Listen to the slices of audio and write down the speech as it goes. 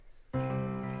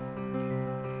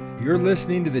You're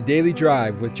listening to The Daily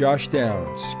Drive with Josh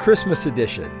Downs, Christmas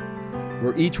edition,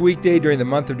 where each weekday during the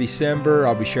month of December,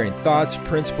 I'll be sharing thoughts,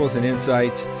 principles, and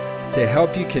insights to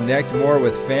help you connect more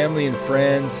with family and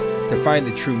friends, to find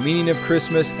the true meaning of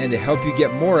Christmas, and to help you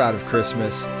get more out of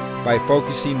Christmas by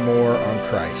focusing more on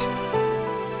Christ.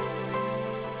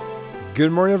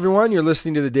 Good morning, everyone. You're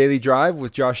listening to The Daily Drive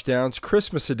with Josh Downs,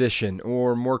 Christmas edition,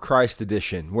 or More Christ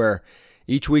edition, where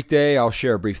each weekday, I'll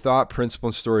share a brief thought, principle,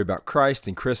 and story about Christ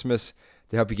and Christmas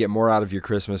to help you get more out of your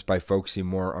Christmas by focusing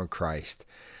more on Christ.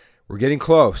 We're getting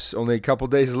close, only a couple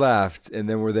days left, and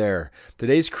then we're there.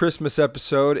 Today's Christmas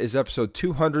episode is episode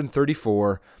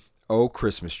 234, Oh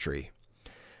Christmas Tree.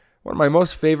 One of my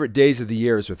most favorite days of the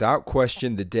year is without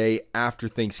question the day after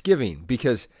Thanksgiving,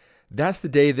 because that's the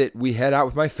day that we head out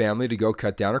with my family to go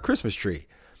cut down our Christmas tree.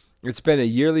 It's been a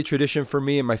yearly tradition for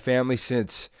me and my family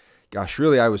since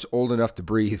really, I was old enough to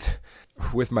breathe,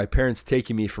 with my parents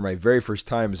taking me for my very first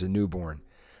time as a newborn.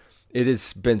 It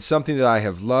has been something that I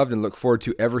have loved and looked forward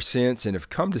to ever since, and have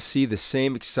come to see the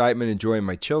same excitement and joy in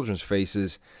my children's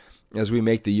faces as we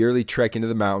make the yearly trek into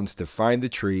the mountains to find the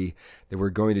tree that we're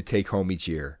going to take home each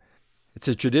year. It's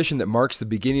a tradition that marks the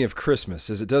beginning of Christmas,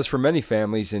 as it does for many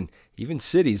families and even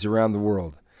cities around the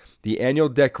world. The annual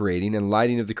decorating and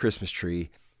lighting of the Christmas tree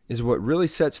is what really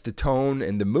sets the tone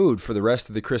and the mood for the rest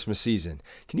of the Christmas season.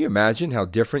 Can you imagine how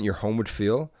different your home would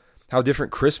feel? How different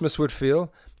Christmas would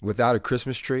feel without a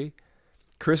Christmas tree?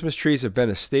 Christmas trees have been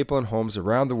a staple in homes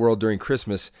around the world during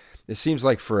Christmas. It seems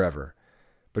like forever.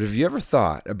 But have you ever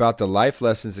thought about the life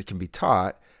lessons that can be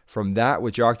taught from that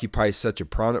which occupies such a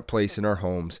prominent place in our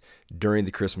homes during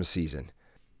the Christmas season?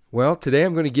 Well, today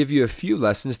I'm going to give you a few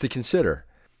lessons to consider.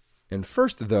 And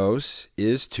first of those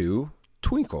is to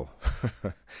twinkle.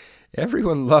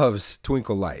 Everyone loves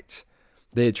twinkle lights.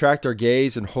 They attract our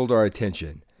gaze and hold our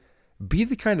attention. Be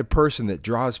the kind of person that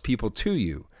draws people to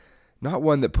you, not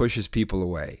one that pushes people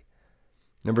away.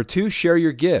 Number 2, share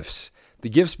your gifts. The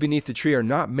gifts beneath the tree are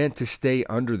not meant to stay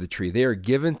under the tree. They are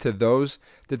given to those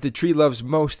that the tree loves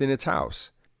most in its house.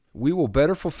 We will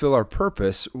better fulfill our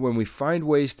purpose when we find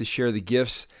ways to share the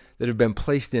gifts that have been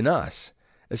placed in us,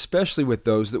 especially with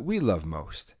those that we love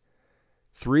most.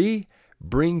 3,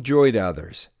 bring joy to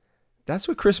others. That's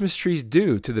what Christmas trees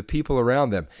do to the people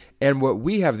around them, and what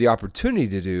we have the opportunity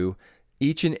to do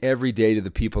each and every day to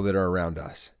the people that are around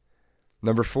us.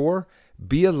 Number 4,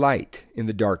 be a light in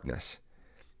the darkness.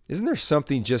 Isn't there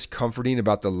something just comforting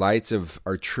about the lights of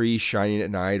our tree shining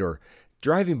at night, or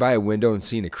driving by a window and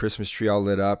seeing a Christmas tree all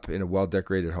lit up in a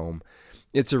well-decorated home?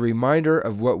 It's a reminder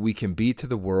of what we can be to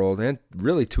the world and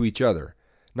really to each other,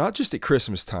 not just at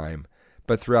Christmas time,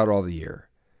 but throughout all the year.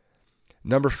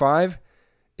 Number 5,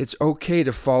 it's okay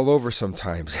to fall over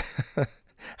sometimes.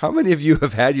 How many of you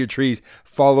have had your trees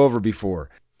fall over before?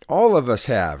 All of us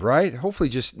have, right? Hopefully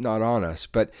just not on us.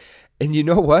 And you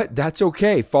know what? That's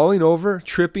okay. Falling over,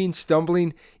 tripping,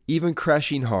 stumbling, even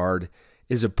crashing hard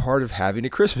is a part of having a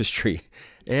Christmas tree,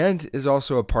 and is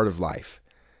also a part of life.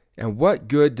 And what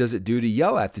good does it do to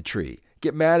yell at the tree,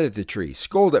 get mad at the tree,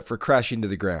 scold it for crashing to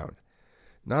the ground?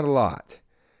 Not a lot.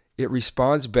 It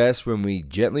responds best when we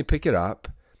gently pick it up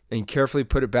and carefully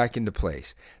put it back into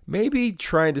place, maybe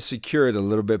trying to secure it a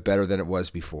little bit better than it was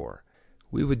before.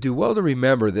 We would do well to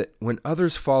remember that when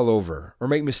others fall over or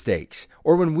make mistakes,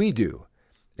 or when we do,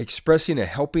 expressing a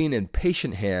helping and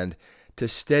patient hand to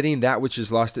steadying that which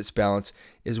has lost its balance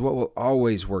is what will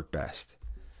always work best.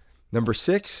 Number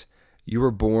 6, you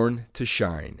were born to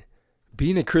shine.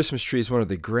 Being a Christmas tree is one of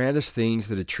the grandest things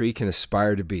that a tree can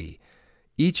aspire to be.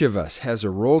 Each of us has a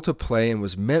role to play and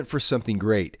was meant for something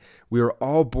great. We are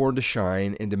all born to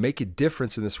shine and to make a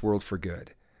difference in this world for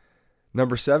good.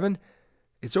 Number 7,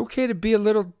 it's okay to be a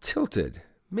little tilted,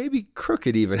 maybe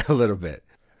crooked even a little bit.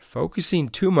 Focusing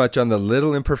too much on the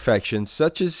little imperfections,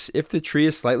 such as if the tree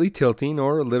is slightly tilting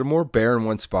or a little more bare in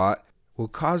one spot, will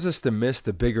cause us to miss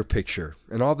the bigger picture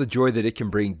and all the joy that it can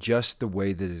bring just the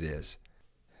way that it is.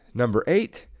 Number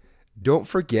 8, don't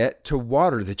forget to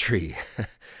water the tree.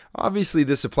 Obviously,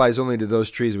 this applies only to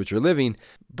those trees which are living,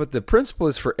 but the principle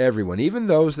is for everyone, even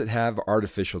those that have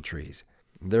artificial trees.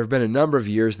 There have been a number of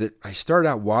years that I start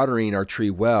out watering our tree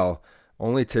well,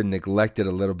 only to neglect it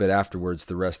a little bit afterwards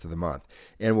the rest of the month.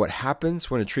 And what happens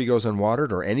when a tree goes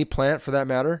unwatered, or any plant for that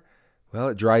matter? Well,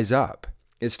 it dries up.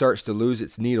 It starts to lose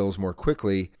its needles more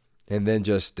quickly and then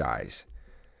just dies.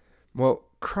 Well,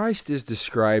 Christ is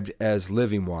described as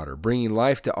living water, bringing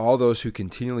life to all those who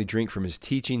continually drink from his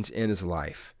teachings and his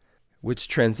life, which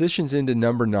transitions into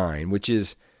number 9, which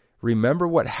is remember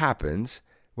what happens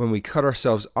when we cut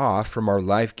ourselves off from our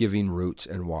life-giving roots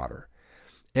and water.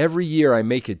 Every year I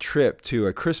make a trip to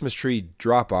a Christmas tree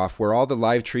drop-off where all the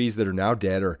live trees that are now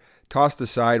dead are tossed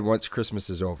aside once Christmas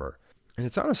is over. And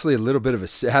it's honestly a little bit of a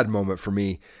sad moment for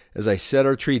me as I set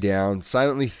our tree down,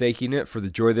 silently thanking it for the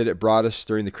joy that it brought us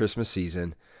during the Christmas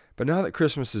season. But now that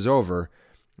Christmas is over,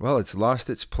 well, it's lost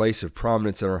its place of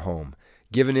prominence in our home,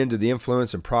 given into the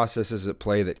influence and processes at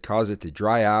play that cause it to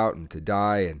dry out and to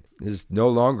die and is no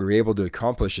longer able to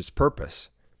accomplish its purpose.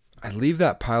 I leave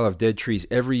that pile of dead trees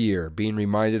every year being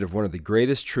reminded of one of the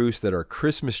greatest truths that our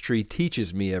Christmas tree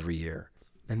teaches me every year.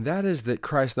 And that is that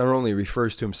Christ not only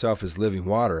refers to himself as living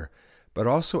water, but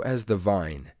also as the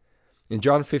vine. In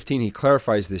John 15, he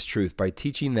clarifies this truth by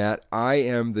teaching that I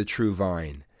am the true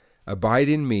vine. Abide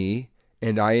in me,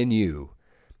 and I in you.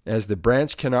 As the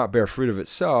branch cannot bear fruit of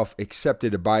itself, except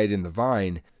it abide in the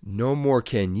vine, no more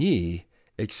can ye,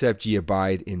 except ye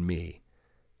abide in me.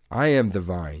 I am the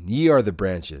vine, ye are the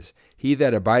branches. He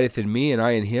that abideth in me, and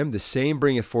I in him, the same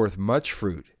bringeth forth much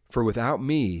fruit. For without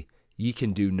me ye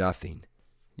can do nothing.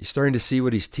 You starting to see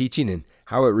what he's teaching and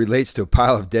how it relates to a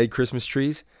pile of dead Christmas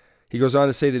trees? He goes on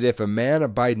to say that if a man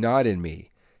abide not in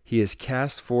me, he is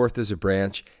cast forth as a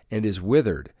branch and is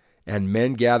withered, and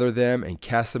men gather them and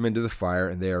cast them into the fire,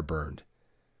 and they are burned.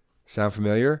 Sound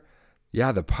familiar?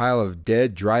 Yeah, the pile of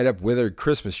dead, dried up, withered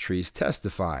Christmas trees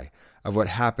testify of what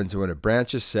happens when a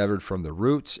branch is severed from the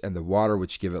roots and the water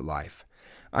which give it life.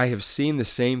 I have seen the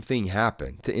same thing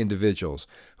happen to individuals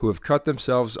who have cut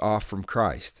themselves off from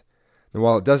Christ. And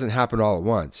while it doesn't happen all at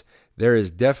once, there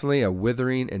is definitely a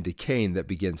withering and decaying that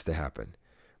begins to happen.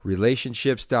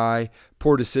 Relationships die,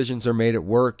 poor decisions are made at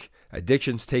work,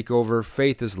 addictions take over,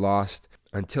 faith is lost,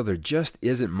 until there just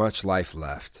isn't much life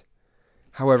left.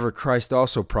 However, Christ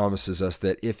also promises us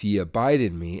that if ye abide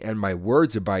in me, and my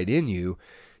words abide in you,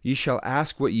 ye shall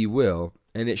ask what ye will,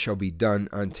 and it shall be done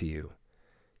unto you.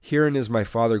 Herein is my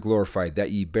Father glorified,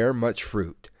 that ye bear much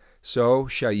fruit, so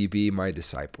shall ye be my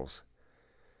disciples.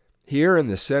 Here in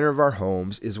the center of our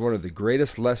homes is one of the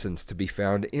greatest lessons to be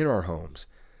found in our homes,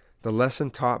 the lesson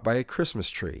taught by a Christmas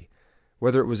tree.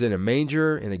 Whether it was in a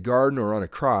manger, in a garden, or on a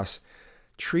cross,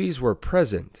 trees were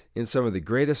present in some of the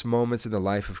greatest moments in the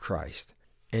life of Christ.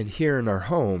 And here in our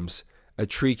homes, a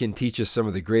tree can teach us some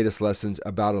of the greatest lessons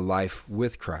about a life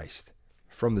with Christ.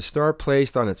 From the star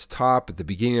placed on its top at the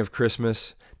beginning of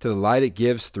Christmas, to the light it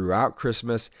gives throughout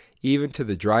Christmas, even to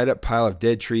the dried up pile of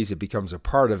dead trees it becomes a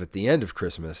part of at the end of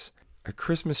Christmas, a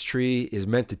Christmas tree is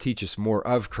meant to teach us more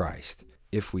of Christ,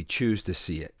 if we choose to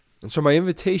see it. And so my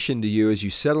invitation to you as you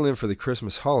settle in for the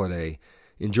Christmas holiday,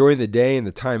 enjoying the day and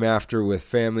the time after with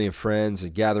family and friends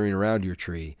and gathering around your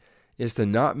tree, is to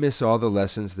not miss all the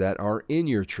lessons that are in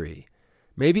your tree.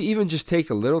 Maybe even just take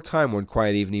a little time one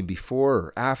quiet evening before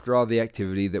or after all the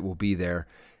activity that will be there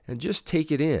and just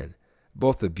take it in,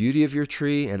 both the beauty of your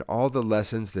tree and all the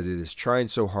lessons that it is trying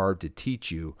so hard to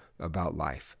teach you about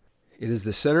life. It is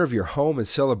the center of your home and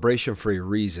celebration for a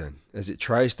reason, as it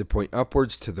tries to point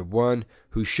upwards to the one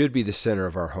who should be the center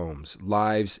of our homes,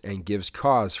 lives, and gives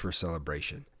cause for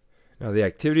celebration. Now, the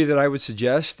activity that I would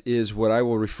suggest is what I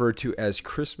will refer to as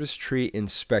Christmas tree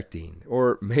inspecting,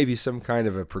 or maybe some kind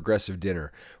of a progressive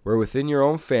dinner, where within your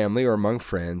own family or among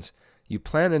friends, you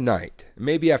plan a night,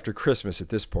 maybe after Christmas at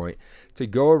this point, to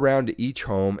go around to each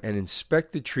home and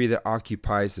inspect the tree that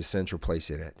occupies the central place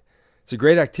in it. It's a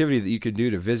great activity that you can do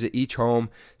to visit each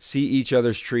home, see each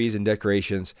other's trees and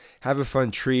decorations, have a fun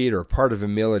treat or part of a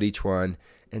meal at each one,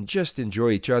 and just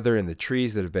enjoy each other and the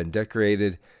trees that have been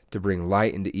decorated to bring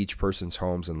light into each person's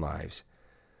homes and lives.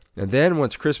 And then,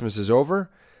 once Christmas is over,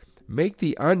 make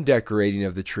the undecorating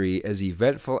of the tree as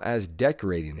eventful as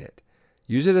decorating it.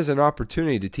 Use it as an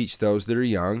opportunity to teach those that are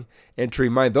young and to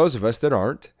remind those of us that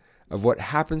aren't of what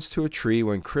happens to a tree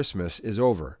when Christmas is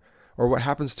over, or what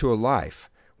happens to a life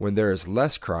when there is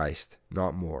less Christ,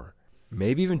 not more.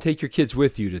 Maybe even take your kids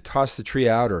with you to toss the tree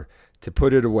out or to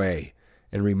put it away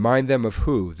and remind them of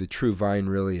who the true vine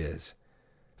really is.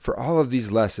 For all of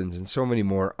these lessons and so many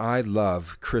more, I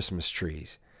love Christmas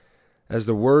trees. As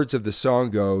the words of the song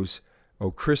goes,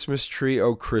 O Christmas tree,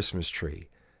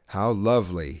 how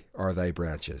lovely are thy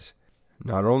branches.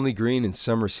 Not only green in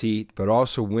summer's heat, but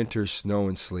also winter's snow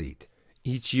and sleet.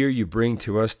 Each year you bring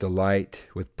to us delight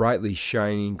with brightly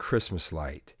shining Christmas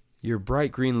light. Your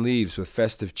bright green leaves with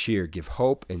festive cheer give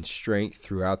hope and strength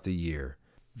throughout the year.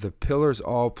 The pillars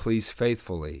all please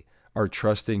faithfully, our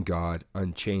trust in God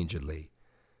unchangeably.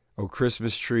 O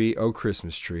Christmas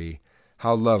tree,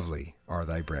 how lovely are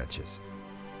thy branches.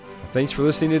 Thanks for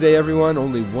listening today, everyone.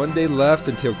 Only one day left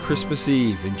until Christmas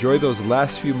Eve. Enjoy those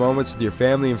last few moments with your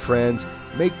family and friends.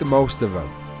 Make the most of them.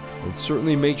 And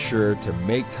certainly make sure to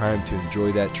make time to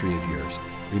enjoy that tree of yours.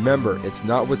 Remember, it's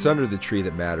not what's under the tree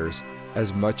that matters,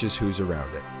 as much as who's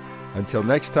around it. Until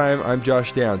next time, I'm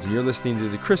Josh Downs, and you're listening to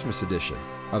the Christmas edition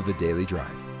of The Daily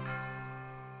Drive.